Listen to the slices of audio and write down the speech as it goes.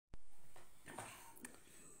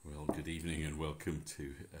evening and welcome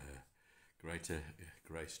to Greater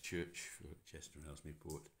Grace Church for Chester and Ellesmere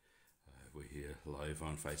Port. We're here live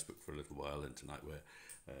on Facebook for a little while, and tonight we're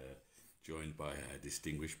joined by a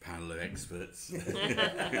distinguished panel of experts. Jim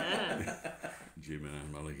and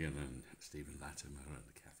Anne Mulligan and Stephen Latimer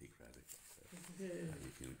and Kathy Craddock.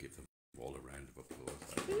 You can give them all a round of applause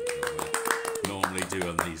like we normally do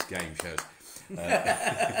on these game shows.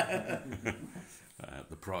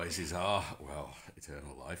 The prizes are, well,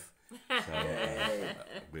 eternal life. So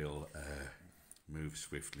we'll move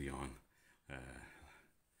swiftly on.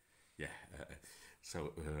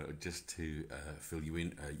 So just to fill you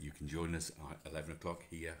in, you can join us at 11 o'clock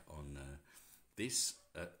here on this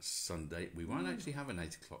Sunday. We won't actually have an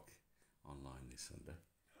 8 o'clock online this Sunday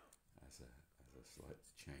as a slight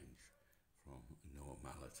change from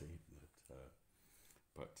normality.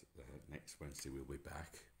 But next Wednesday we'll be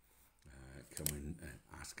back. Come in and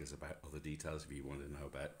ask us about other details if you want to know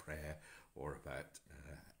about prayer or about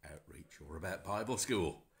outreach or about Bible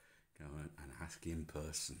school. Go and ask in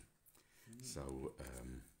person. So,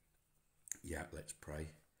 let's pray.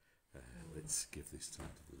 Let's give this time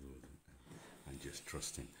to the Lord and just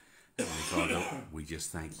trust Him. Heavenly Father, we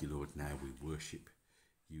just thank you, Lord. Now we worship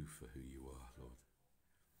you for who you are, Lord.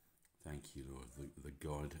 Thank you, Lord, the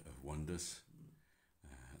God of wonders,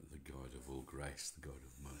 the God of all grace, the God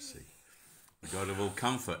of mercy, the God of all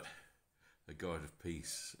comfort, the God of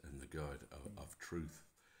peace, and the God of truth,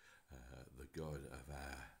 the God of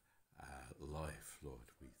our life,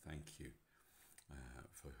 Lord. We thank you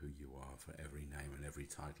for who you are, for every name and every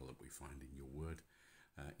title that we find in your word.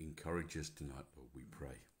 Encourage us tonight, Lord, we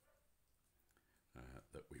pray,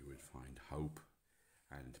 that we would find hope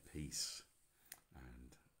and peace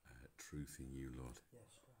and truth in you, Lord.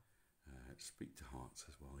 Yes, God. Speak to hearts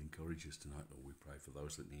as well. Encourage us tonight, Lord. We pray for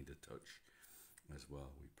those that need a touch as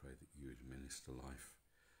well. We pray that you would minister life.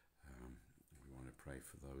 We want to pray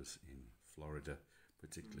for those in Florida,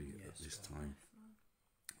 particularly at this time,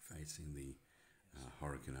 facing the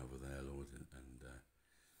hurricane over there, Lord, and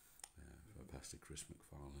for Pastor Chris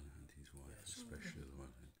McFarlane and his wife, especially, Lord,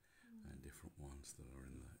 and different ones that are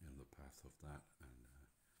in the path of that, and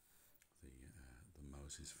the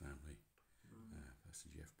Moses family, Pastor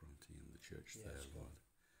Jeff Bronte and the church there, Lord,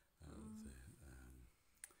 the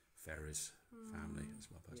Ferris family as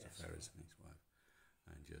well, Pastor Ferris and his wife,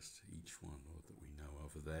 and just each one, Lord, that we know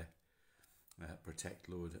over there. Protect,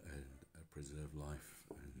 Lord, and preserve life,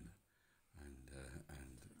 and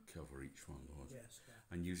cover each one, Lord,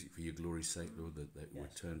 and use it for your glory's sake, Lord, that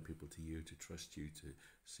would turn people to you, to trust you, to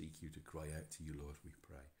seek you, to cry out to you, Lord, we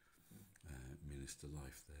pray. Minister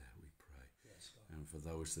life there, we pray. And for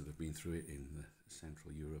those that have been through it in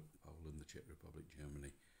Central Europe, Poland, the Czech Republic,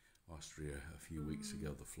 Germany, Austria, a few weeks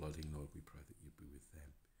ago, the flooding, Lord, we pray that you be with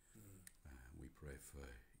them. We pray for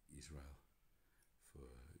Israel, for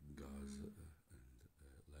Gaza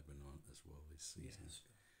and Lebanon as well this season.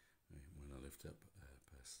 When I lift up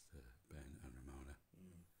Pastor Ben and Ramona,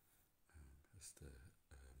 Pastor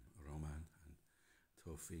Roman and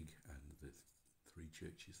Tofig, and the 3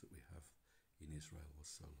 churches that we have in Israel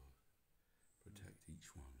also, Lord. Protect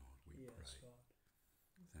each one, Lord, we pray. God.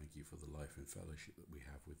 Thank you for the life and fellowship that we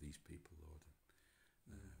have with these people, Lord.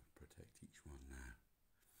 Protect each one now.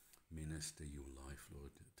 Minister your life,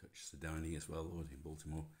 Lord. Touch Sidoni as well, Lord, in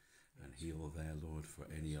Baltimore, and heal there, Lord, for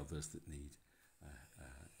any others that need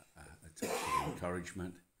a touch of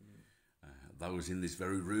encouragement. Those in this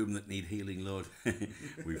very room that need healing, Lord,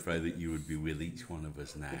 we pray that you would be with each one of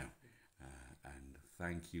us now. And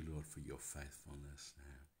thank you, Lord, for your faithfulness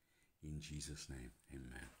now. In Jesus' name,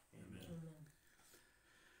 amen. Amen.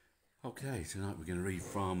 Okay, tonight we're going to read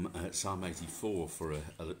from Psalm 84 for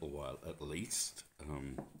a little while at least.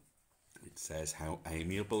 It says, "How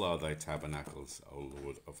amiable are thy tabernacles, O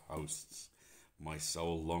Lord of hosts! My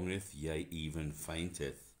soul longeth, yea, even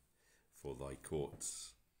fainteth, for thy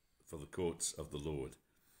courts, for the courts of the Lord.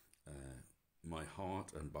 My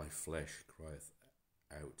heart and my flesh crieth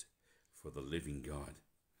out for the living God.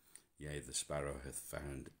 Yea, the sparrow hath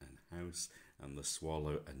found an house, and the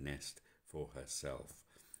swallow a nest for herself,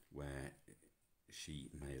 where she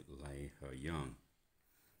may lay her young.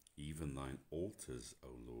 Even thine altars, O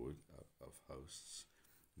Lord of hosts,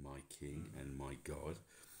 my King and my God,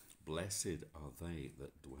 blessed are they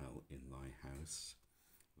that dwell in thy house.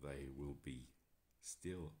 They will be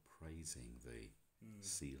still praising thee,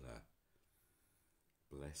 Selah.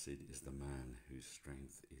 Blessed is the man whose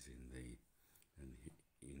strength is in thee, and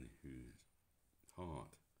in whose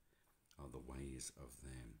heart are the ways of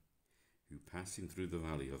them who, passing through the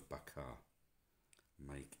valley of Baca,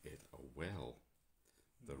 make it a well.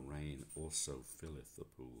 The rain also filleth the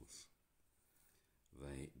pools.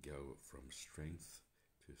 They go from strength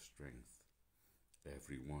to strength.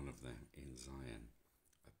 Every one of them in Zion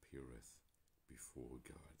appeareth before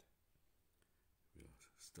God. We'll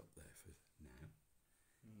stop there for now.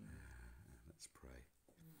 Let's pray.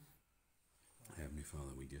 Heavenly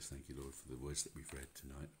Father, we just thank you, Lord, for the words that we've read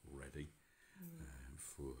tonight already,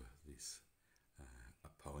 for this a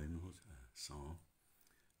poem, Lord, a psalm,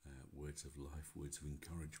 words of life, words of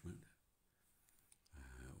encouragement,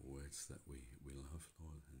 words that we love,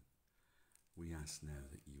 Lord, and we ask now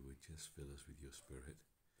that you would just fill us with your Spirit.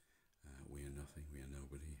 We are nothing, we are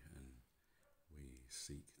nobody, and we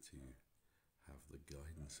seek to have the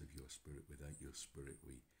guidance of your Spirit. Without your Spirit,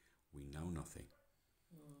 we know nothing.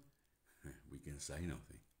 We can say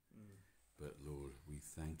nothing. But Lord, we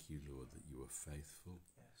thank you, Lord, that you are faithful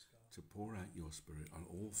to pour out your Spirit on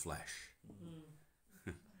all flesh.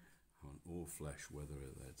 On all flesh, whether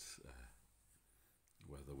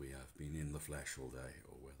we have been in the flesh all day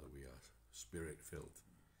or whether we are Spirit filled.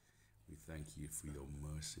 We thank you for your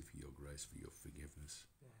mercy, for your grace, for your forgiveness,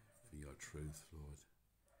 for your truth, Lord.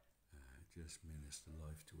 Just minister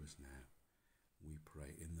life to us now. We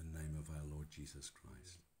pray in the name of our Lord Jesus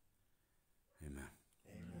Christ. Amen.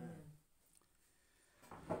 Amen.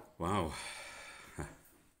 Wow.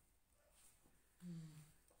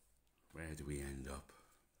 Where do we end up?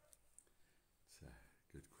 It's a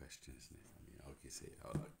good question, isn't it? I mean, obviously,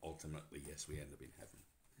 ultimately, yes, we end up in heaven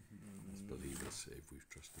as believers if we've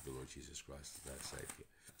trusted the Lord Jesus Christ as our Saviour.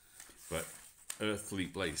 But earthly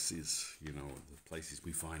places, you know, the places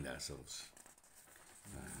we find ourselves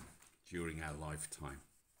during our lifetime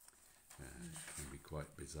can be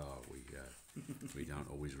quite bizarre. We don't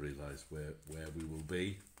always realise where we will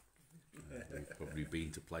be. We've probably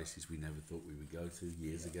been to places we never thought we would go to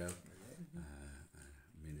years ago.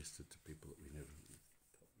 Ministered to people that we never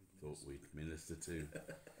thought we'd minister to.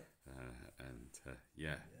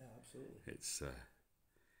 Yeah, absolutely.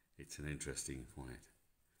 It's an interesting point.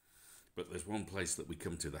 But there's one place that we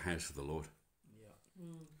come to, the house of the Lord. Yeah.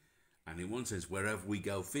 And in one sense, wherever we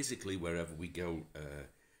go physically, wherever we go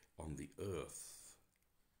on the earth,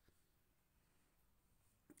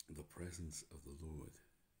 the presence of the Lord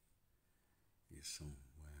is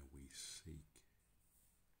somewhere we seek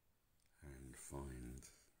and find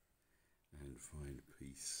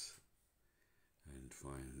peace and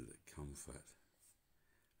find comfort.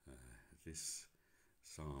 This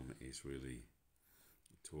psalm is really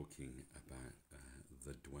talking about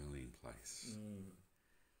the dwelling place,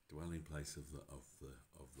 dwelling place of the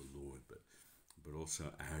Lord, but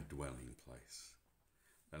also our dwelling place.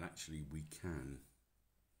 That actually we can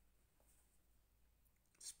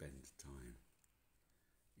spend time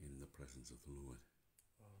in the presence of the Lord.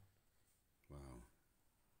 Wow.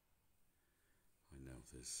 I know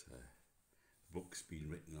there's books being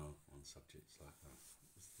written on subjects like that.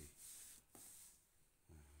 What was the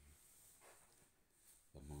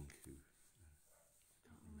monk who, I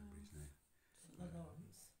can't remember his name. Brother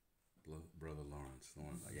Lawrence. The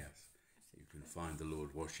one, yes. You can find the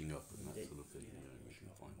Lord washing up and that sort of thing. You know, you can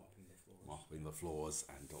find mopping the floors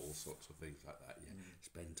and all sorts of things like that. Yeah.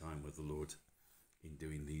 Spend time with the Lord in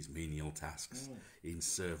doing these menial tasks, in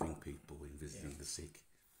serving people, in visiting the sick,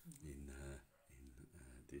 in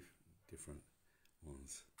different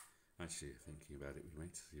ones. Actually, thinking about it, we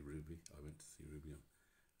went to see Ruby. I went to see Ruby on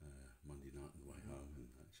Monday night on the way home, and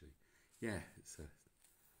actually, yeah, it's a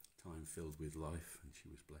time filled with life, and she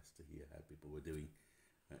was blessed to hear how people were doing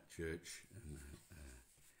at church, and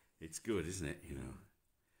it's good, isn't it? You know,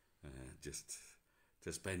 just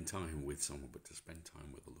to spend time with someone, but to spend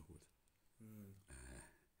time with the Lord.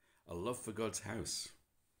 A love for God's house.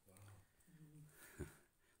 Wow.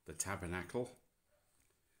 The tabernacle,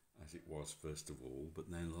 as it was first of all, but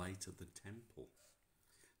then later the temple.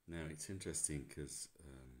 Now it's interesting because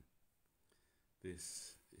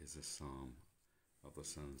this is a psalm of the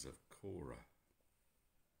sons of Korah.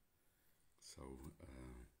 So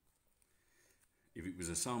if it was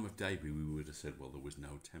a psalm of David, we would have said, well, there was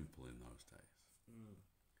no temple in those days.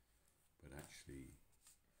 But actually,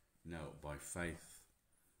 no, by faith,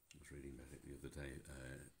 I was reading about it the other day,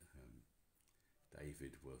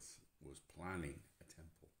 David was planning a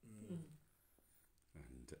temple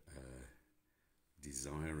and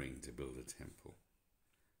desiring to build a temple.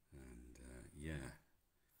 And yeah,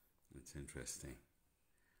 it's interesting,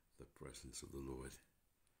 the presence of the Lord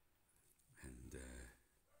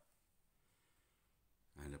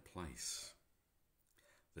and a place,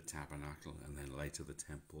 the tabernacle, and then later the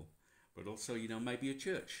temple, but also, you know, maybe a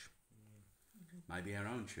church. Maybe our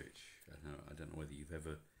own church. I don't know whether you've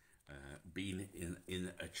ever been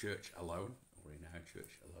in a church alone or in our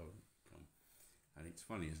church alone. And it's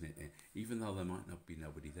funny, isn't it? Even though there might not be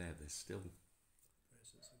nobody there, there's still,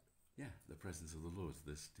 the presence of the Lord.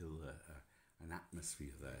 There's still an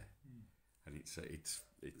atmosphere there, and it's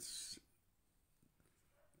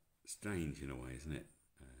strange in a way, isn't it?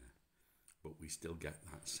 But we still get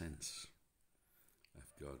that sense of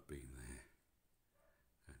God being there.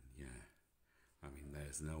 And I mean,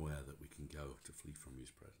 there's nowhere that we can go to flee from His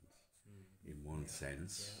presence, in one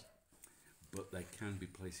sense. Yeah. But there can be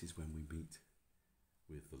places when we meet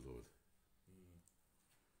with the Lord.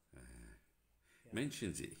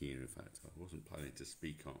 Mentions it here, in fact. I wasn't planning to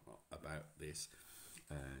speak about this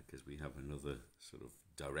because we have another sort of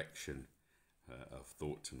direction of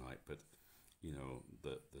thought tonight. But, you know,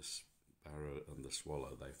 the sparrow and the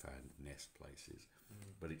swallow, they found nest places.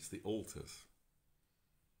 But it's the altars.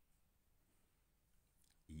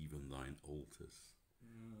 Even thine altars.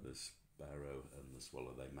 The sparrow and the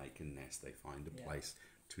swallow, they make a nest. They find a place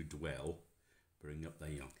to dwell, bring up their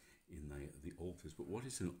young in the altars. But what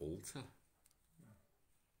is an altar?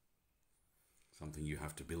 Something you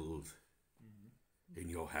have to build in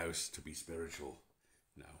your house to be spiritual.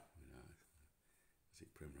 No. As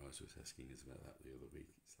Primrose was asking us about that the other week,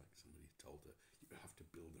 it's like somebody told her, you have to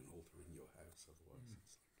build an altar in your house, otherwise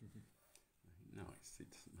it's like, no, it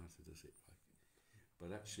doesn't matter, does it? But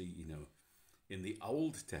actually, you know, in the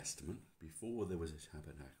Old Testament, before there was a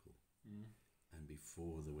tabernacle and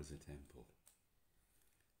before there was a temple,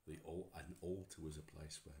 an altar was a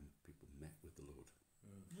place where people met with the Lord.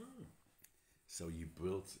 So you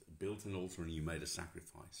built an altar and you made a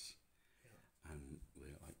sacrifice, and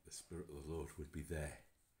the Spirit of the Lord would be there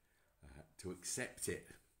to accept it.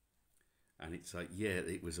 And it's like,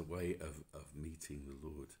 it was a way of meeting the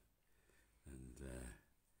Lord, and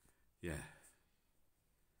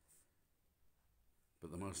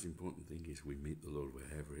But the most important thing is we meet the Lord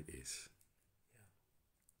wherever it is.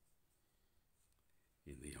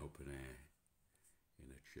 In the open air, in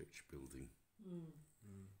a church building,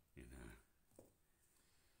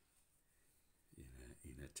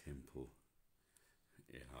 in a temple,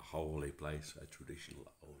 in a holy place, a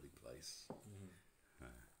traditional holy place.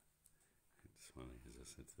 It's funny, as I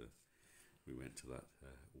said, we went to that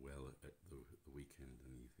well at the weekend,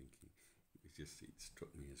 and you're thinking, it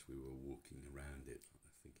struck me as we were walking around it,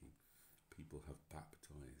 thinking people have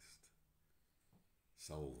baptized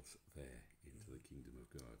souls there into the kingdom of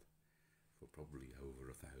God for probably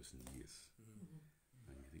over 1,000 years.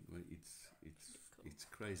 And you think, well, it's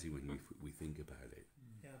crazy when we think about it.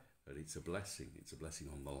 But it's a blessing. It's a blessing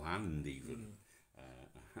on the land, even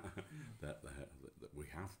that we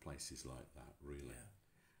have places like that, really.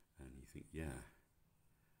 And you think,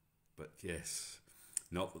 but yes,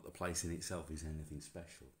 not that the place in itself is anything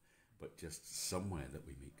special, but just somewhere that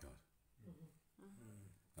we meet God.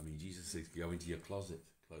 I mean, Jesus says, go into your closet,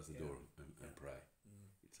 close the door and pray.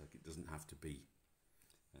 It's like, it doesn't have to be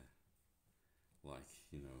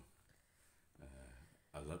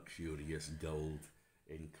a luxurious gold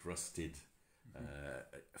encrusted,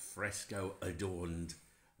 fresco adorned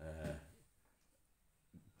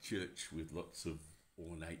church with lots of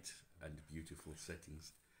ornate and beautiful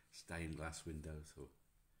settings, stained glass windows. Or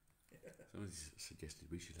somebody suggested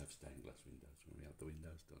we should have stained glass windows when we have the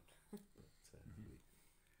windows done. But we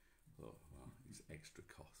thought, well, it's extra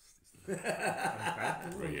cost, isn't it?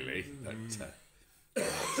 Really. But,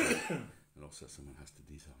 and also someone has to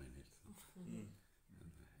design it.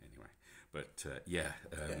 Anyway, but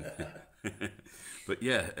but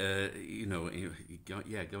you know,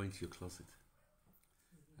 go into your closet.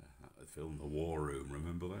 The film The War Room,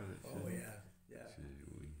 remember that? Oh yeah.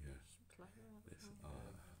 This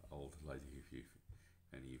old lady, if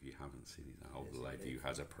any of you haven't seen it, an old lady who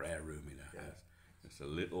has a prayer room in her house. It's a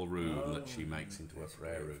little room that she makes into a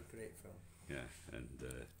prayer room. Great film. Yeah, and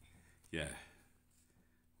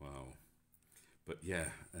wow. But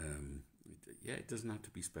it doesn't have to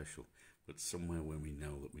be special, but somewhere where we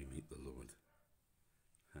know that we meet the Lord.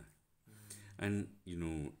 And, you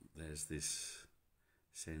know, there's this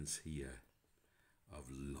sense here of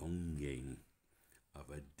longing, of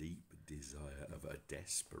a deep desire, of a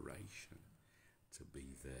desperation to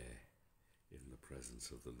be there in the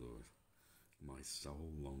presence of the Lord. My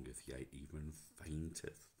soul longeth, yea, even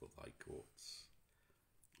fainteth for thy courts,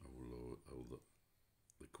 O Lord,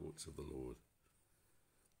 the courts of the Lord.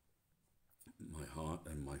 My heart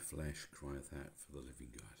and my flesh crieth out for the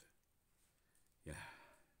living God. Yeah.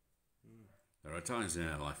 There are times in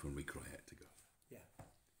our life when we cry out to God.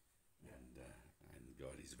 And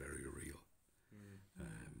God is very real.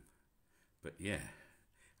 But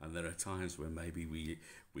and there are times when maybe we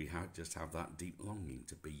just have that deep longing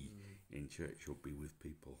to be in church or be with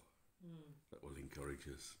people that will encourage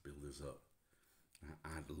us, build us up,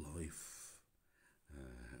 add life,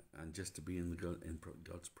 and just to be in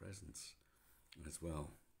God's presence as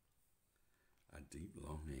well. A deep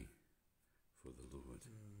longing for the Lord.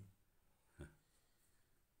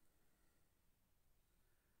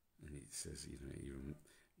 And it says, even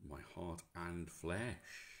my heart and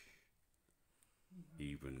flesh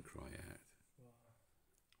even cry out.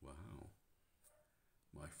 Wow.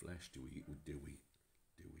 My flesh, we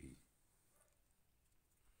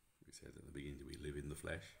said at the beginning, do we live in the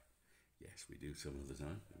flesh? Yes, we do some of the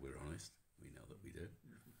time. We're honest. We know that we do.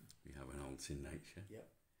 We have an old sin nature. Yep.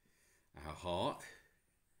 Our heart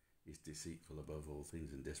is deceitful above all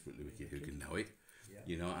things and desperately wicked. Who can know it?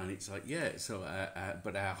 Yep. And it's like, so,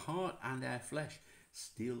 but our heart and our flesh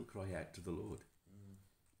still cry out to the Lord.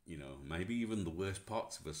 Maybe even the worst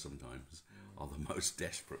parts of us sometimes are the most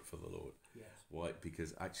desperate for the Lord. Yes. Why?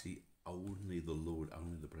 Because actually only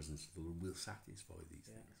the presence of the Lord will satisfy these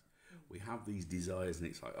things. We have these desires and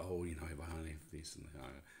it's like, if I only have this and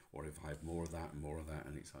or if I have more of that,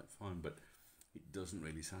 and it's like, fine, but it doesn't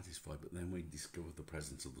really satisfy. But then we discover the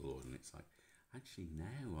presence of the Lord and it's like, actually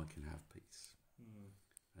now I can have peace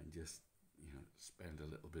and just, spend a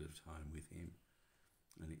little bit of time with Him.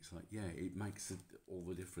 And it's like, it makes all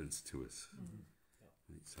the difference to us.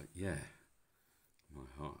 And it's like, my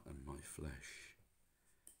heart and my flesh,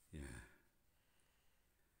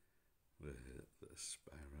 the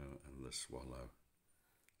sparrow and the swallow,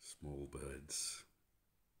 small birds.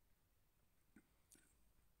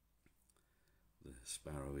 The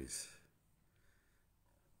sparrow is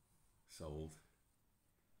sold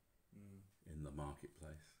in the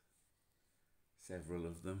marketplace. Several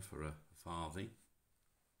of them for a farthing,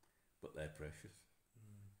 but they're precious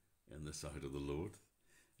in the sight of the Lord.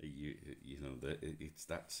 It's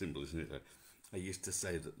that simple, isn't it? I used to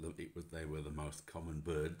say that they were the most common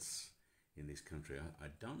birds in this country. I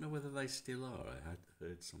don't know whether they still are. I had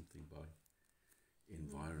heard something by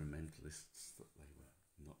environmentalists that they were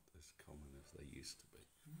not as common as they used to be,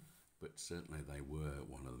 but certainly they were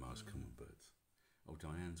one of the most common birds. Oh,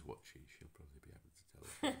 Diane's watching. She'll probably be able to tell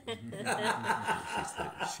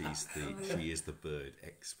us. She is the bird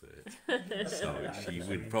expert, so she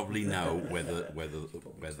would probably know whether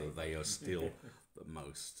they are still the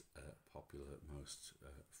most popular, most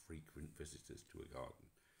frequent visitors to a garden.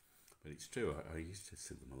 But it's true. I used to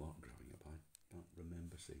see them a lot growing up. I don't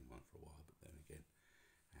remember seeing one for a while, but then again,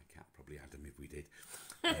 our cat probably had them if we did.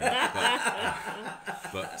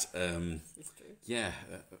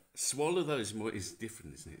 Swallow those more is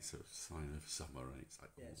different, isn't it? It's a sign of summer, and it's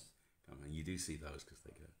like, and you do see those because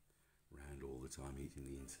they go around all the time eating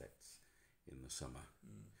the insects in the summer.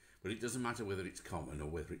 But it doesn't matter whether it's common or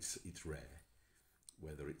whether it's rare,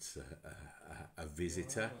 whether it's a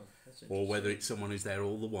visitor or whether it's someone who's there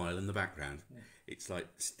all the while in the background. It's like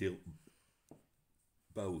still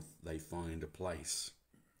both they find a place,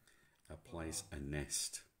 a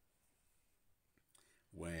nest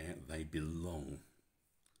where they belong,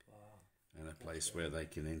 and a place where they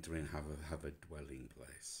can enter and have a dwelling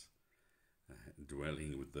place,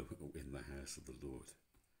 dwelling in the house of the Lord.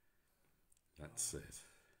 That's it.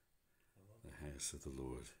 The house of the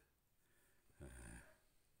Lord.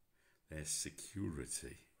 There's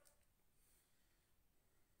security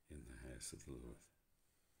in the house of the Lord.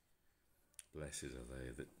 Blessed are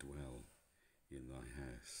they that dwell in thy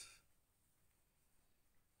house.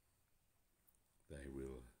 They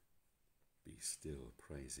will be still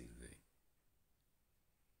praising thee.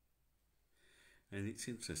 And it's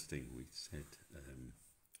interesting, we said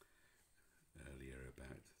earlier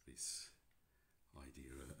about this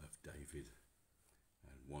idea of David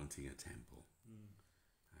and wanting a temple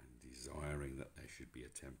and desiring that there should be a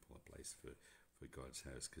temple, a place for God's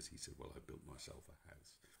house, because he said, well, I built myself a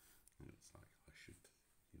house. And it's like, I should,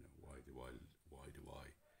 why do I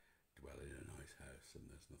dwell in a nice house and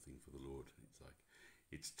there's nothing for the Lord? It's like,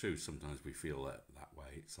 it's true, sometimes we feel that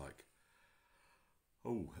way. It's like,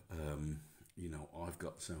 I've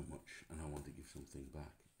got so much and I want to give something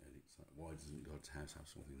back. And it's like, why doesn't God's house have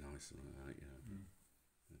something nice? And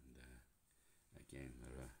again,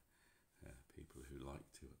 there are people who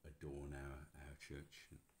like to adorn our church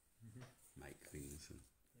and make things and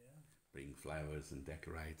bring flowers and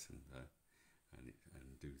decorate and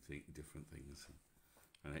do different things.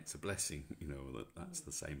 And it's a blessing, that's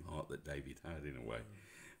the same heart that David had in a way.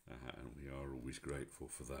 And we are always grateful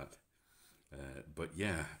for that.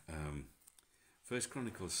 First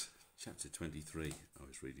Chronicles chapter 23, I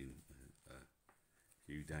was reading a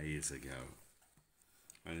few days ago.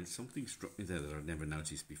 And something struck me there that I'd never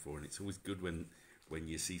noticed before. And it's always good when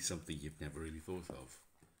you see something you've never really thought of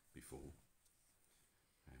before.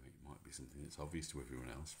 It might be something that's obvious to everyone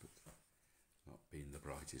else, but not being the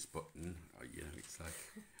brightest button. It's like,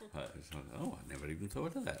 oh, I never even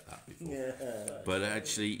thought of that before. Yeah. But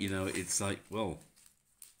actually, it's like, well,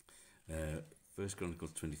 First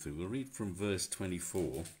Chronicles 23. We'll read from verse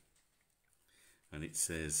 24, and it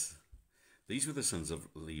says, "These were the sons of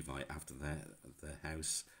Levi after the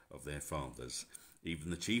house of their fathers, even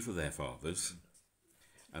the chief of their fathers,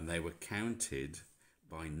 and they were counted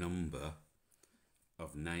by number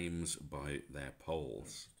of names by their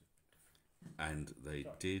polls, and they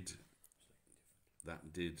did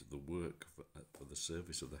the work for the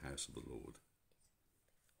service of the house of the Lord,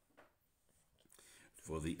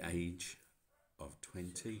 for the age of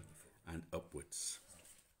 20 and upwards.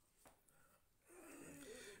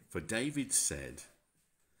 For David said,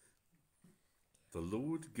 The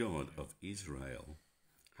Lord God of Israel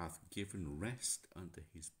hath given rest unto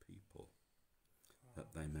his people,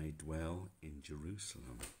 that they may dwell in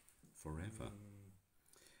Jerusalem forever.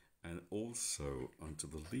 And also unto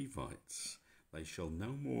the Levites, they shall no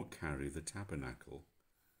more carry the tabernacle,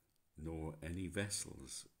 nor any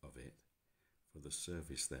vessels of it, for the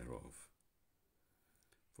service thereof.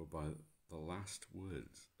 For by the last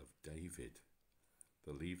words of David,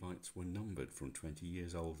 the Levites were numbered from 20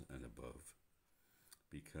 years old and above,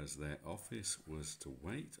 because their office was to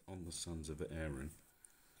wait on the sons of Aaron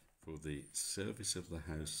for the service of the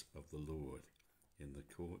house of the Lord, in the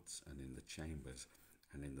courts and in the chambers,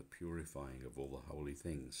 and in the purifying of all the holy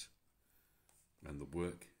things, and the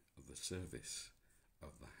work of the service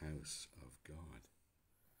of the house of God."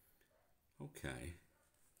 Okay.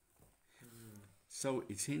 So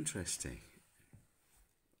it's interesting.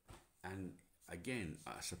 And again,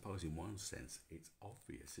 I suppose in one sense it's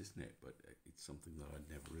obvious, isn't it? But it's something that I'd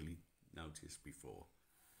never really noticed before.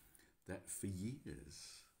 That for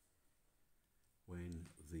years, when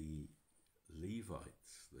the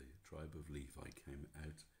Levites, the tribe of Levi, came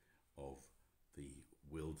out of the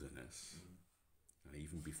wilderness, and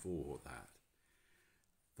even before that,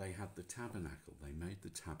 they had the tabernacle. They made the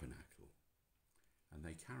tabernacle, and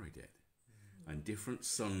they carried it. And different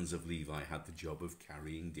sons of Levi had the job of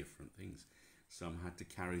carrying different things. Some had to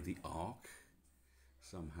carry the ark.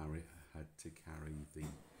 Some had to carry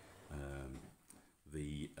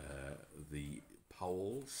the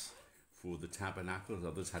poles for the tabernacle.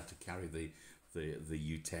 Others had to carry the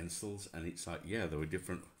utensils. And it's like, yeah, there were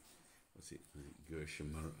different. Was it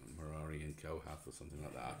Gershom, Merari, and Kohath or something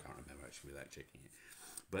like that? I can't remember actually without checking it.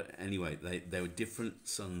 But anyway, they were different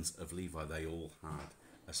sons of Levi. They all had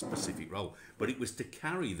a specific role, but it was to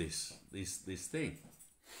carry this thing.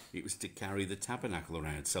 It was to carry the tabernacle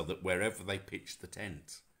around, so that wherever they pitched the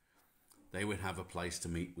tent, they would have a place to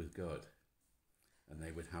meet with God, and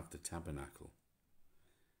they would have the tabernacle.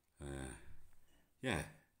 Yeah,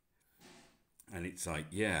 and it's like,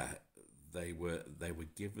 yeah, they were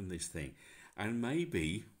given this thing, and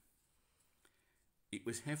maybe it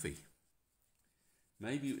was heavy.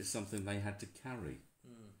 Maybe it was something they had to carry.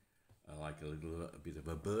 Like a bit of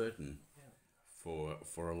a burden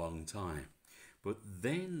for a long time. But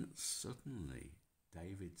then suddenly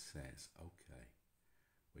David says, okay,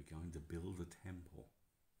 we're going to build a temple,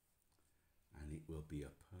 and it will be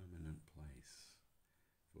a permanent place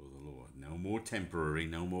for the Lord. No more temporary,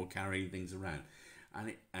 no more carrying things around.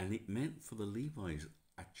 And it meant for the Levites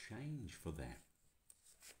a change for them.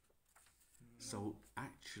 So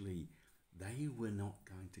actually they were not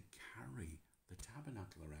going to carry the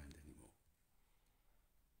tabernacle around anymore.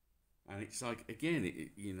 And it's like, again,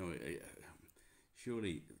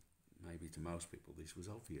 surely maybe to most people this was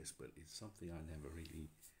obvious, but it's something I never really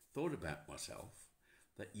thought about myself,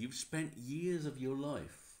 that you've spent years of your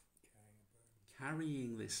life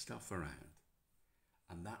carrying this stuff around,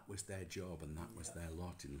 and that was their job and that was their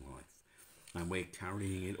lot in life. And we're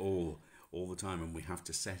carrying it all the time, and we have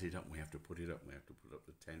to set it up, we have to put it up, we have to put up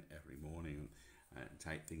the tent every morning and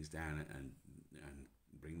take things down and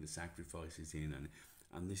bring the sacrifices in,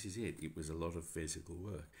 and this is it. It was a lot of physical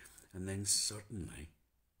work. And then suddenly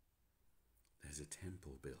there's a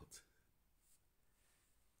temple built,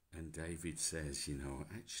 and David says,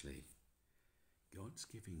 actually God's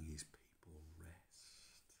giving his people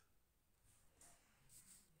rest.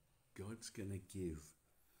 God's going to give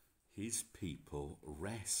his people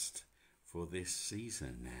rest for this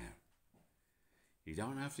season now. You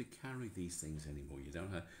don't have to carry these things anymore. You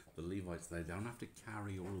don't have the Levites. They don't have to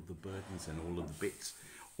carry all of the burdens and all of the bits,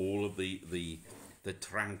 all of the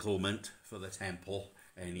tranklement for the temple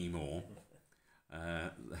anymore.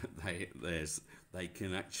 They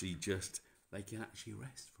can actually rest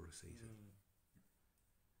for a season.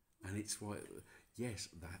 And it's why, yes,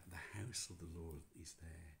 that the house of the Lord is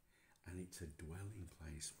there, and it's a dwelling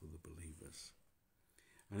place for the believers.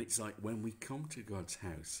 And it's like when we come to God's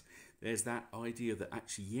house, there's that idea that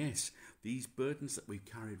actually, yes, these burdens that we've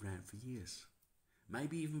carried around for years,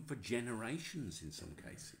 maybe even for generations in some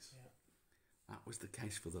cases. Yeah. That was the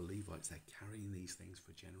case for the Levites. They're carrying these things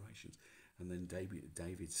for generations. And then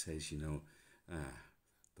David says,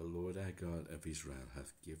 the Lord our God of Israel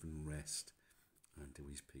hath given rest unto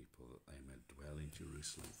his people, that they may dwell in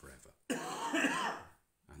Jerusalem forever.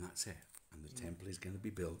 And that's it. And the temple is going to be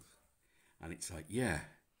built. And it's like, yeah.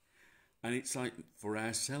 And it's like for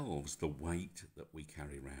ourselves, the weight that we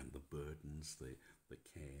carry around, the burdens, the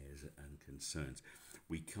cares and concerns.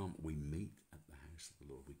 We meet at the house of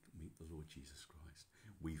the Lord. We meet the Lord Jesus Christ.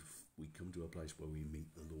 We come to a place where we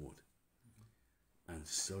meet the Lord. And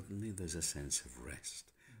suddenly there's a sense of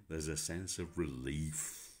rest. There's a sense of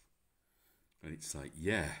relief. And it's like,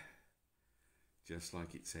 yeah, just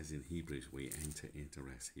like it says in Hebrews, we enter into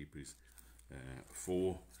rest. Hebrews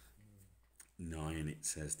 4:9, it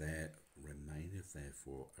says, there remaineth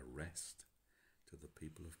therefore a rest to the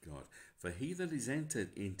people of God. For he that is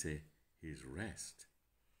entered into his rest,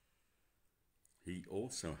 he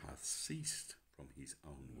also hath ceased from his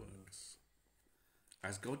own works,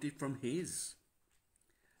 as God did from his.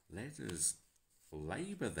 Let us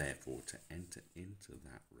labour therefore to enter into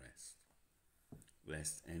that rest,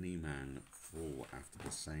 lest any man fall after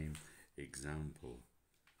the same example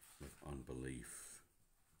of unbelief.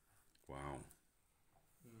 Wow.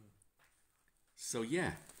 So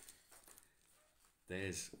yeah,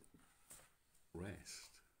 there's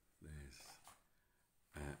rest. There's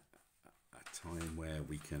a time where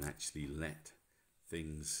we can actually let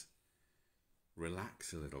things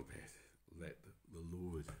relax a little bit. Let the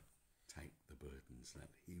Lord take the burdens. Let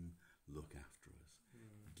him look after us.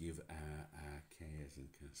 Give our cares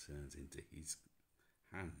and concerns into his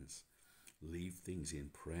hands. Leave things in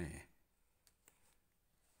prayer.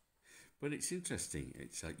 But it's interesting.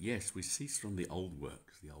 It's like, yes, we cease from the old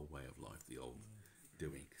works, the old way of life, the old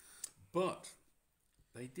doing. But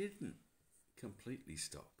they didn't completely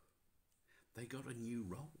stop. They got a new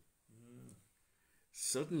role.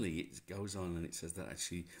 Suddenly it goes on and it says that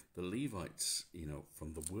actually the Levites,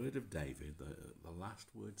 from the word of David, the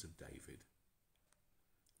last words of David,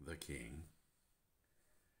 the king,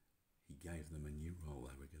 he gave them a new role.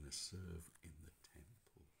 They were going to serve in the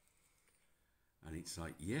temple. And it's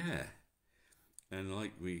like, yeah. And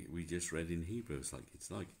like we just read in Hebrews,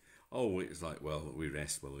 it's like, well, we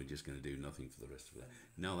rest, well, we're just going to do nothing for the rest of it.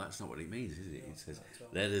 No, that's not what it means, is it? It says,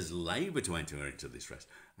 let us labour to enter into this rest.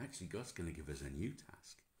 Actually, God's going to give us a new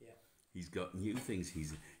task. Yeah. He's got new things.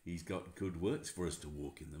 He's got good works for us to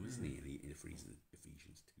walk in them, isn't he? In Ephesians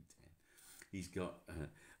 2:10. He's got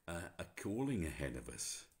a calling ahead of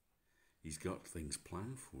us. He's got things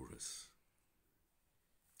planned for us.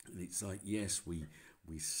 And it's like, yes, we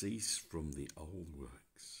cease from the old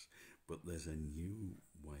works, but there's a new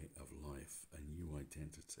way of life, a new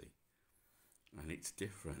identity. And it's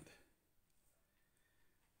different.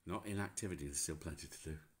 Not inactivity, there's still plenty to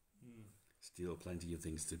do. Still plenty of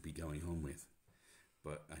things to be going on with.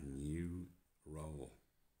 But a new role.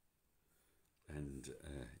 And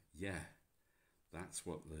that's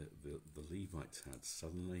what the Levites had.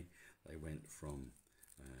 Suddenly they went from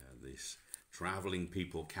this travelling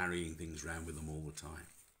people carrying things around with them all the time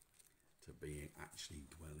to being actually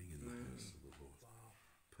dwelling in the house of the Lord. Wow.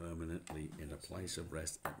 Permanently in a place of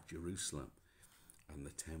rest at Jerusalem. And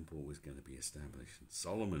the temple was going to be established. And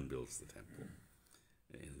Solomon builds the temple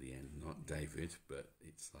in the end, not David, but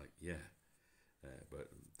it's like,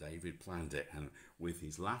 but David planned it. And with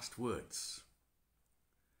his last words,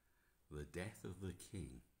 the death of the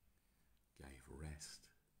king gave rest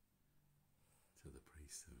to the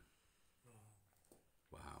priesthood.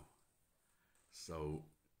 Wow. So,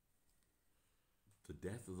 the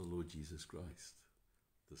death of the Lord Jesus Christ,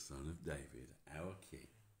 the Son of David, our King,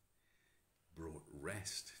 brought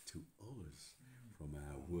rest to us from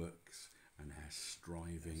our works and our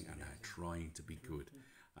striving and our trying to be good.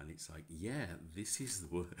 And it's like, this is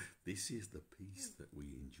the peace that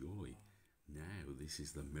we enjoy now. This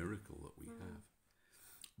is the miracle that we have.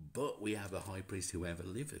 But we have a high priest who ever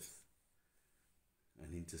liveth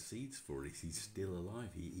and intercedes for us. He's still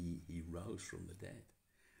alive. He rose from the dead.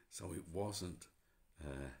 So it wasn't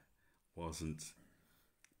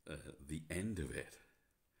the end of it.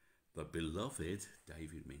 The beloved,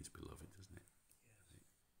 David means beloved, doesn't it? Yes.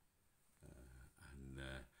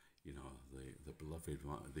 The beloved,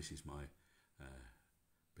 this is my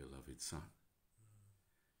beloved son.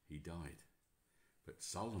 He died. But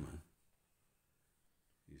Solomon,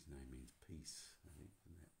 his name means peace, I think,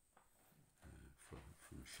 isn't it?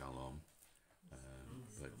 From Shalom.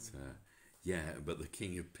 But the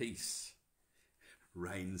King of Peace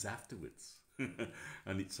reigns afterwards.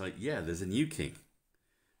 And it's like, yeah, there's a new king.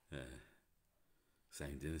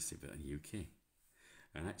 Same dynasty, but a new king.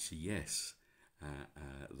 And actually, yes,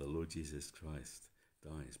 the Lord Jesus Christ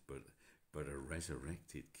dies, but a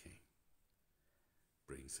resurrected king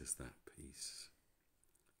brings us that peace.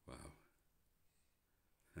 Wow.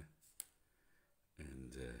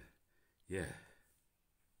 And yeah,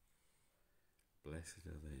 blessed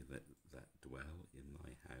are they that dwell in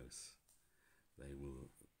thy house. They will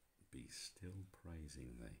be still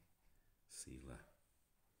praising thee. Selah.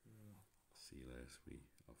 Selah, as we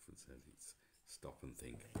often said, it's stop and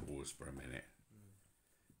think, pause for a minute.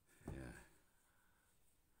 Yeah.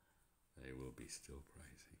 They will be still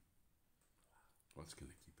praising. What's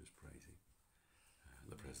going to keep us praising?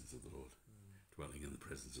 The presence of the Lord. Dwelling in the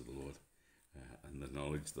presence of the Lord. And the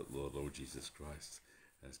knowledge that the Lord Jesus Christ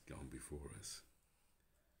has gone before us.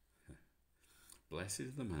 Blessed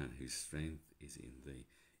is the man whose strength is in thee,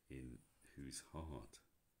 in whose heart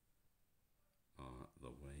are the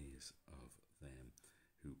ways of them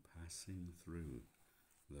who passing through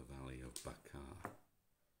the valley of Bacar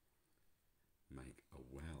make a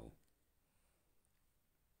well.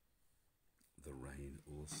 The rain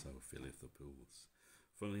also filleth the pools.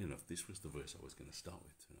 Funnily enough, this was the verse I was going to start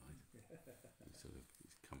with tonight. We sort of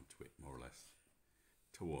come to it more or less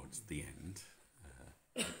towards the end.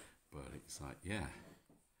 But it's like, yeah.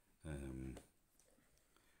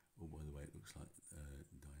 Oh, by the way, it looks like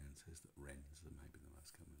Diane says that wrens are maybe the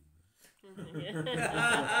most common.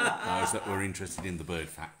 Those that were interested in the bird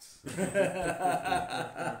facts.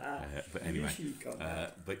 But anyway,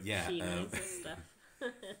 but yeah.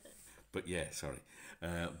 But yeah, sorry.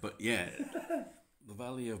 But yeah, the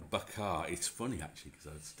Valley of Bacar, it's funny actually, because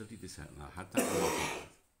I studied this out and I had that model.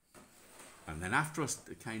 And then after I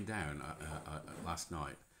came down last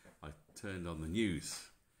night, I turned on the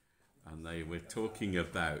news and they were talking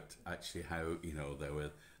about actually how, you know, there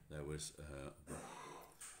was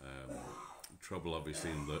trouble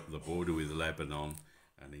obviously in the border with Lebanon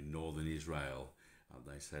and in northern Israel. And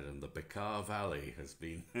they said, and the Bekaa Valley has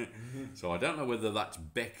been... So I don't know whether that's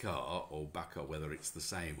Bekaa or Bacar, whether it's the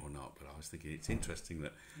same or not, but I was thinking it's interesting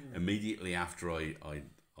that immediately after I'd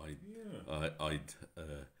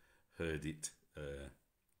heard it...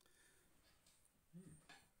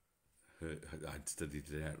 I'd studied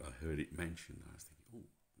it out, I heard it mentioned, I was thinking, oh,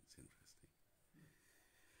 that's interesting.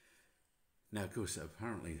 Now, of course,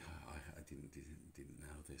 apparently, I didn't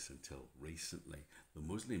know this until recently. The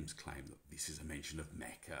Muslims claim that this is a mention of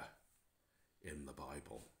Mecca in the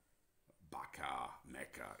Bible. Bacar,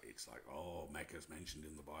 Mecca. It's like, oh, Mecca's mentioned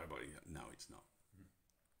in the Bible. No, it's not.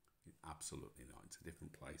 Absolutely not. It's a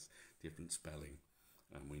different place, different spelling.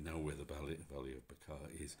 And we know where the Valley of Bacar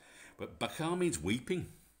is. But Bacar means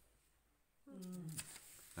weeping.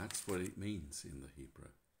 That's what it means in the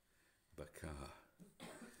Hebrew. Bacar,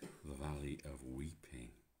 the Valley of Weeping.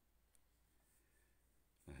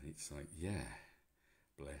 And it's like, yeah,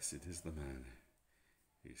 blessed is the man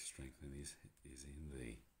whose strength is in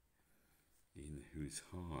thee, in whose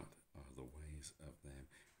heart are the ways of them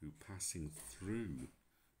who passing through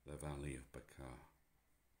the Valley of Bacar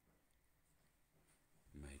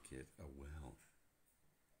make it a well.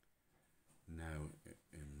 Now,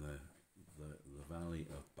 in the Valley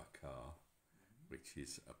of Bacar, which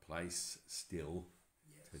is a place still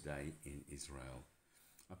today in Israel,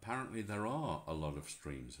 apparently there are a lot of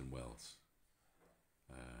streams and wells,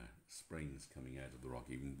 springs coming out of the rock,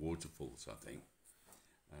 even waterfalls, I think.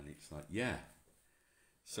 And it's like, yeah,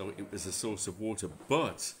 so it was a source of water,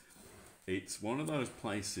 but it's one of those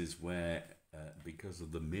places where, because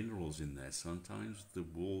of the minerals in there, sometimes the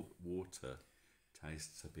water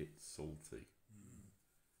tastes a bit salty.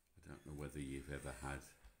 I don't know whether you've ever had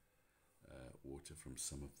water from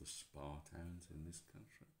some of the spa towns in this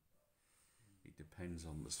country. It depends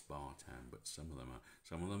on the spa town, but some of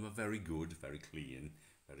them are very good, very clean,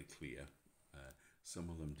 very clear. Some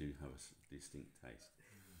of them do have a distinct taste.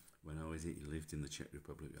 When I lived in the Czech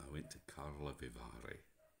Republic, I went to Karlovy Vary,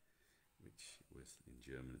 which was in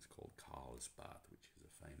German it's called Karlsbad, which is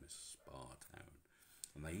a famous spa town,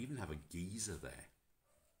 and they even have a geyser there.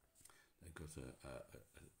 They've got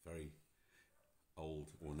a very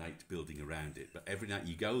old, ornate building around it, but every night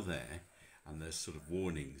you go there and there's sort of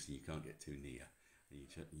warnings and you can't get too near. And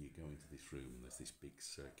you go into this room and there's this big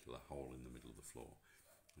circular hole in the middle of the floor.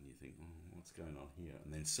 And you think, oh, what's going on here?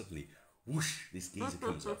 And then suddenly, whoosh, this geyser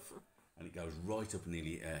comes off and it goes right up and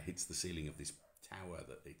nearly hits the ceiling of this tower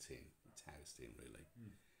that it's in. It's housed in, really.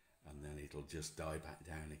 And then it'll just die back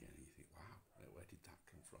down again. And you think, wow, where did that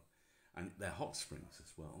come from? And they're hot springs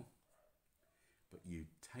as well. but you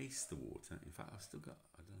taste the water. In fact, I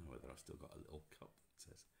don't know whether I've still got a little cup that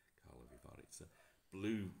says Carl Vivar. It's a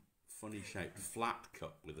blue, funny shaped, flat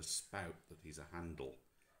cup with a spout that is a handle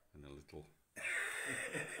and a little.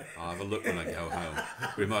 I'll have a look when I go home.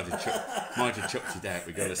 We might have chucked it out.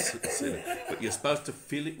 We've got to sit it. But you're supposed to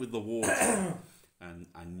fill it with the water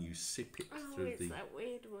and you sip it through it's that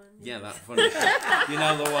weird one. Yeah, that funny shit. You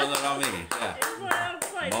know the one that I mean?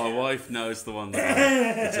 Yeah. My wife knows the one that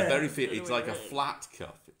I mean. It's a very it's like a flat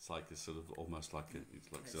cup. It's like a sort of almost like it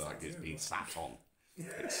looks like it's been sat on.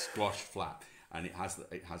 It's squashed flat, and it has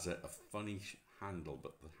a funny handle,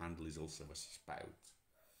 but the handle is also a spout.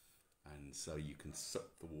 And so you can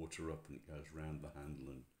suck the water up and it goes round the handle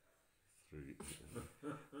and through.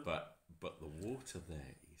 But the water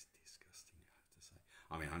there is disgusting, I have to say.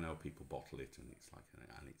 I mean, I know people bottle it and it's like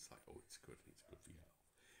oh, it's good for your health,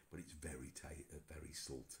 but it's very very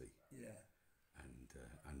salty. Yeah.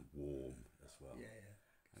 And warm as well. Yeah.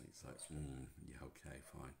 And it's like, yeah, okay,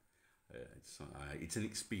 fine. It's an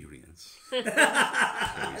experience.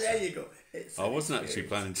 There you go. I wasn't actually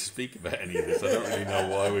planning to speak about any of this. I don't really know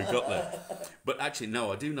why we got there. But actually,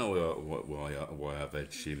 no, I do know why I've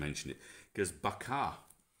actually mentioned it. Because Bakar,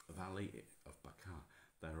 the Valley of Bakar,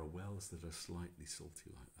 there are wells that are slightly salty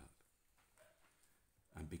like that.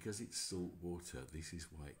 And because it's salt water, this is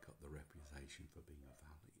why it got the reputation for being a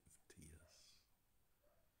valley of tears.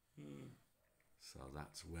 So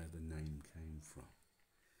that's where the name came from.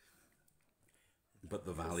 But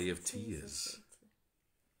the Valley of Tears,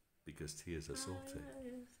 because tears are salty.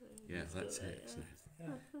 Yeah, that's it, isn't it? Yeah.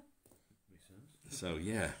 Makes sense. So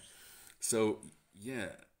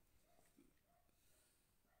yeah.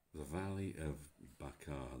 The Valley of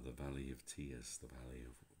Bakar, the Valley of Tears, the Valley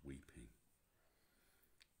of Weeping.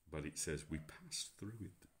 But it says we passed through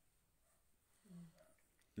it.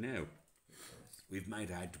 Now, we've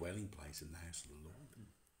made our dwelling place in the house of the Lord.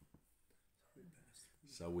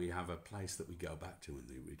 So we have a place that we go back to and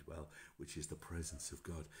we dwell, which is the presence of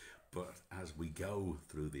God. But as we go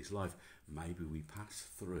through this life, maybe we pass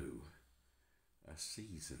through a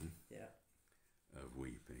season of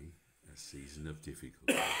weeping, a season of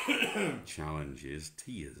difficulty, challenges,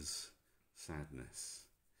 tears, sadness.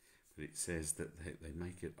 But it says that they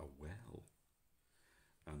make it a well,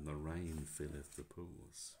 and the rain filleth the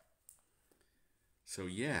pools. So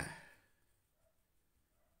yeah.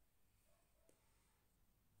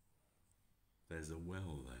 There's a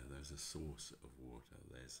well there. There's a source of water.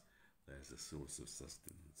 There's a source of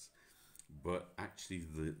sustenance. But actually,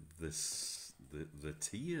 the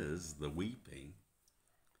tears, the weeping,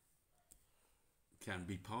 can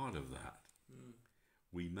be part of that.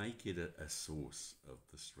 We make it a source of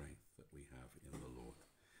the strength that we have in the Lord.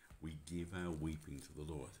 We give our weeping to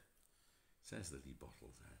the Lord. It says that He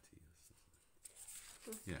bottles our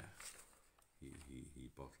tears. Yeah, He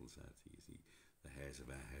bottles our tears. The hairs of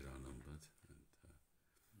our head are numbered.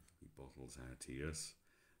 He bottles our tears.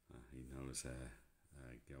 He knows our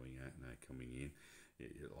going out and our coming in.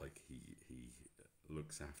 Like he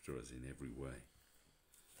looks after us in every way.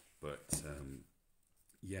 But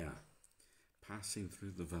passing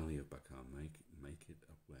through the valley of Bakar, make it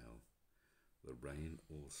a well. The rain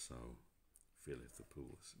also filleth the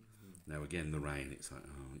pools. Now again, the rain. It's like,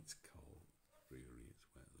 oh, it's cold, dreary, it's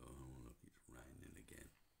wet. Oh, look, it's raining again.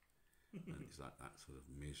 And it's like that sort of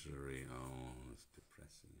misery. Oh, it's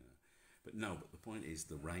depressing. But the point is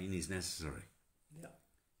the rain is necessary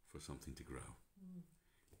for something to grow.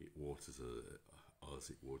 It waters us,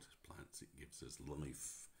 it waters plants, it gives us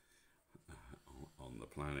life on the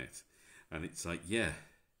planet. And it's like,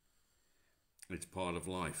 it's part of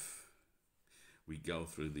life. We go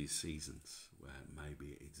through these seasons where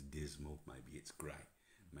maybe it's dismal, maybe it's grey,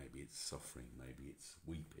 maybe it's suffering, maybe it's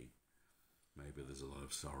weeping. Maybe there's a lot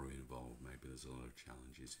of sorrow involved. Maybe there's a lot of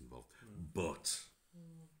challenges involved. But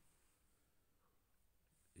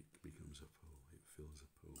it becomes a pool. It fills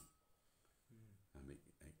a pool. And it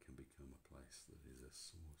can become a place that is a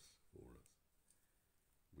source for us.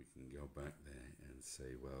 We can go back there and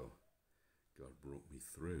say, well, God brought me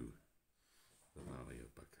through the valley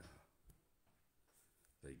of Bakar.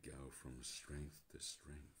 They go from strength to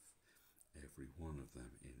strength. Every one of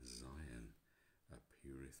them in Zion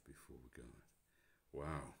appeareth before God.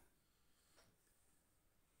 Wow.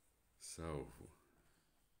 So,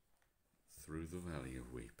 through the valley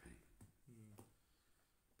of weeping,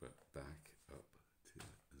 but back up to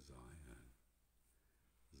Zion.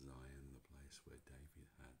 Zion, the place where David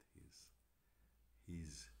had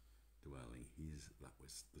his dwelling. That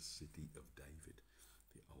was the city of David,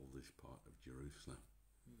 the oldest part of Jerusalem.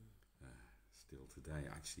 Still today,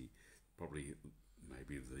 actually, probably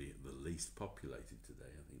maybe the least populated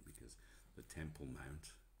today, I think, because the Temple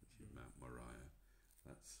Mount, which is Mount Moriah.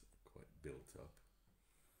 That's quite built up.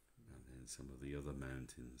 And then some of the other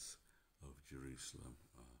mountains of Jerusalem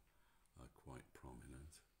are quite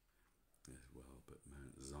prominent as well. But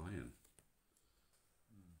Mount Zion,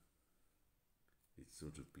 it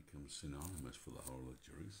sort of becomes synonymous for the whole of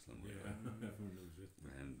Jerusalem, really. Yeah, everyone knows it.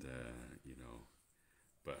 And,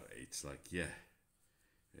 but it's like, yeah,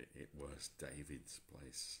 it was David's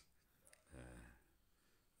place,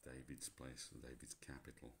 David's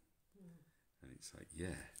capital. And it's like,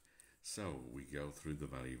 yeah, so we go through the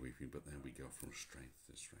valley of weeping, but then we go from strength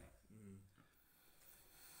to strength.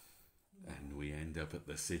 And we end up at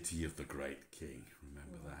the city of the great king.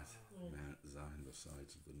 Remember that? Mount Zion, the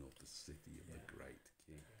sides of the north, the city of the great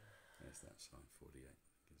king. There's that Psalm 48,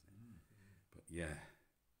 isn't it? But yeah,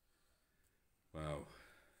 wow.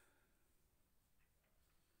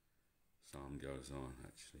 Psalm goes on,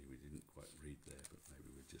 actually. We didn't quite read there, but maybe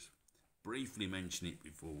we'll just briefly mention it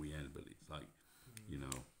before we end. But it's like,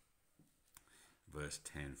 verse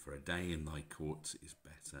 10, for a day in thy courts is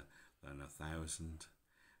better than 1,000,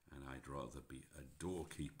 and I'd rather be a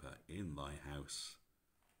doorkeeper in thy house,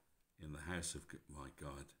 in the house of my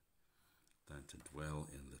God, than to dwell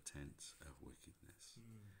in the tents of wickedness.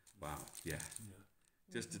 Wow, yeah.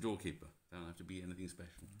 Just a doorkeeper. Don't have to be anything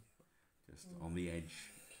special. Just on the edge.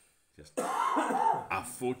 Just a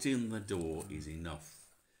foot in the door is enough.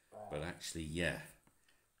 But actually, yeah,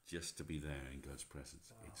 just to be there in God's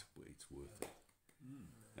presence, it's worth it.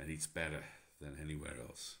 And it's better than anywhere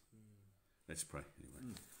else. Let's pray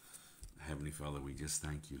anyway. Heavenly Father, we just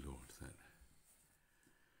thank you, Lord, that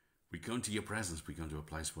we come to your presence. We come to a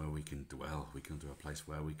place where we can dwell. We come to a place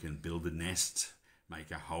where we can build a nest,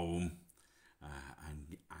 make a home,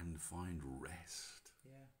 and find rest.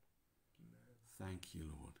 Thank you,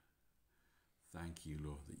 Lord. Thank you,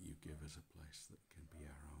 Lord, that you give us a place that can be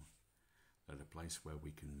our own, that a place where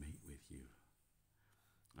we can meet with you.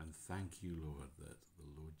 And thank you, Lord, that the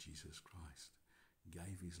Lord Jesus Christ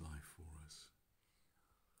gave his life for us.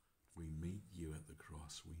 We meet you at the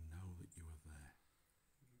cross. We know that you are there.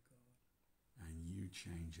 And you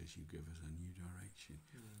change us. You give us a new direction.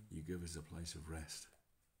 You give us a place of rest.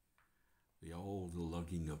 The old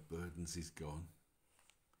lugging of burdens is gone.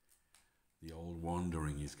 The old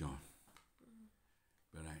wandering is gone.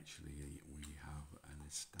 But actually we have an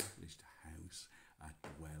established house, a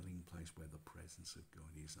dwelling place where the presence of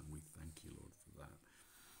God is, and we thank you, Lord, for that.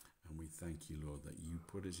 And we thank you, Lord, that you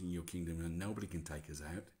put us in your kingdom and nobody can take us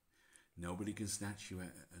out. Nobody can snatch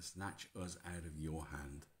us out of your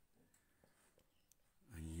hand.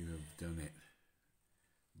 And you have done it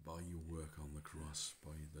by your work on the cross,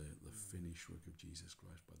 by the finished work of Jesus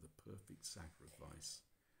Christ, by the perfect sacrifice.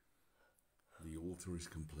 The altar is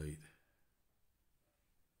complete.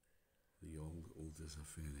 The old altars are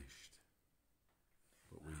finished.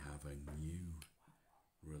 But we have a new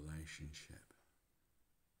relationship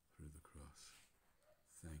through the cross.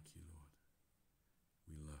 Thank you, Lord.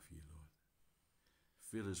 We love you, Lord.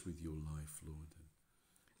 Fill us with your life, Lord,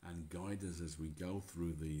 and guide us as we go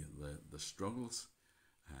through the struggles,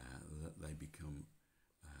 that they become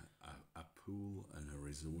a pool and a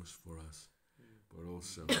resource for us, but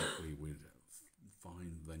also that we would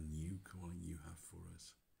find the new calling you have for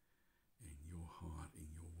us in your heart, in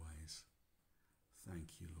your ways.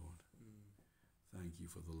 Thank you, Lord. Thank you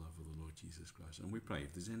for the love of the Lord Jesus Christ. And we pray,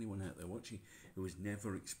 if there's anyone out there watching who has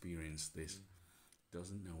never experienced this,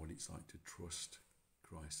 doesn't know what it's like to trust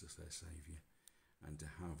Christ as their Saviour, and to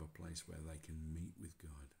have a place where they can meet with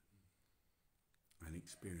God and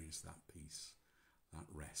experience that peace, that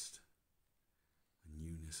rest, a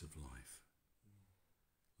newness of life.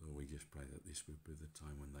 Lord, we just pray that this would be the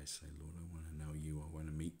time when they say, Lord, I want to know you, I want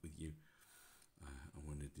to meet with you, I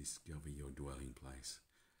want to discover your dwelling place.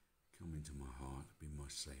 Come into my heart, be my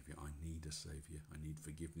Saviour. I need a Saviour, I need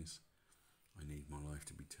forgiveness, I need my life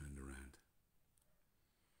to be turned around.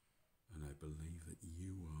 And I believe that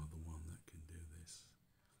you are the one that can do this,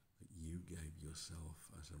 that you gave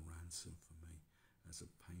yourself as a ransom for me, as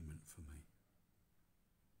a payment for me,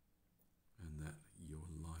 and that your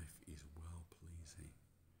life is well-pleasing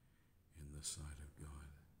in the sight of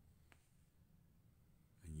God,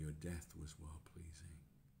 and your death was well-pleasing.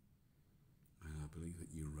 And I believe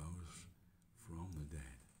that you rose from the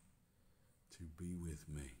dead to be with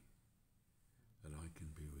me, that I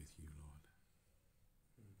can be with you, Lord.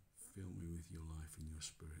 Fill me with your life and your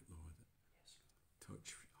spirit, Lord. Yes.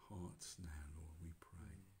 Touch hearts now, Lord, we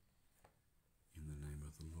pray. In the name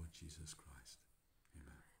of the Lord Jesus Christ.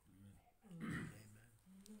 Amen. Amen.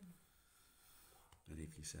 And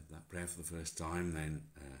if you said that prayer for the first time, then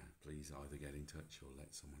please either get in touch or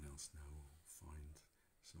let someone else know, or find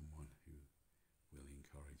someone who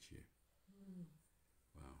teach you.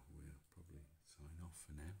 Well, we'll probably sign off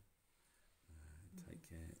for now. Take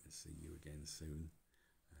care. See you again soon.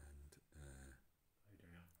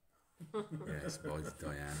 And yes, bye to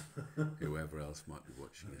Diane. Whoever else might be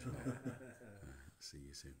watching as well. See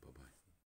you soon. Bye bye.